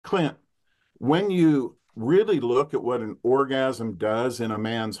Clint, when you really look at what an orgasm does in a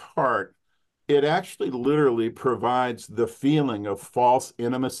man's heart, it actually literally provides the feeling of false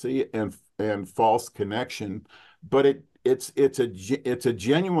intimacy and false connection, but it's a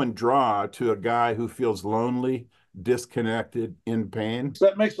genuine draw to a guy who feels lonely, disconnected, in pain. So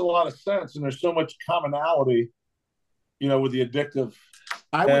that makes a lot of sense. And there's so much commonality, with the addictive.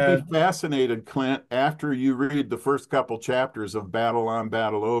 I would be And fascinated, Clint, after you read the first couple chapters of Battle On,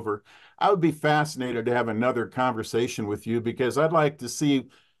 Battle Over. I would be fascinated to have another conversation with you because I'd like to see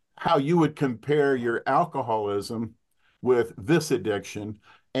how you would compare your alcoholism with this addiction.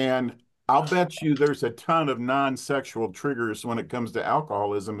 And I'll bet you there's a ton of non-sexual triggers when it comes to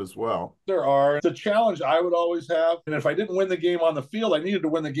alcoholism as well. there are the challenge I would always have. And if I didn't win the game on the field, I needed to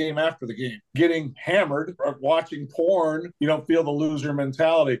win the game after the game. Getting hammered or watching porn, you don't feel the loser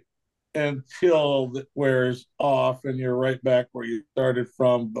mentality until it wears off and you're right back where you started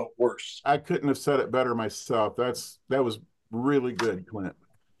from, but worse. I couldn't have said it better myself. That was really good, Clint.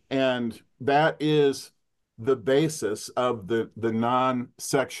 And that is the basis of the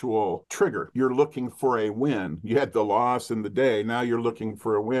non-sexual trigger. You're looking for a win. You had the loss in the day. Now you're looking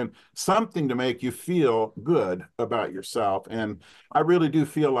for a win, something to make you feel good about yourself. And I really do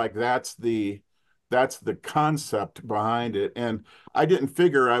feel like that's the concept behind it. And I didn't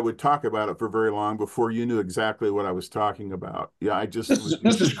figure I would talk about it for very long before you knew exactly what I was talking about. Yeah, I just This was is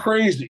this is crazy.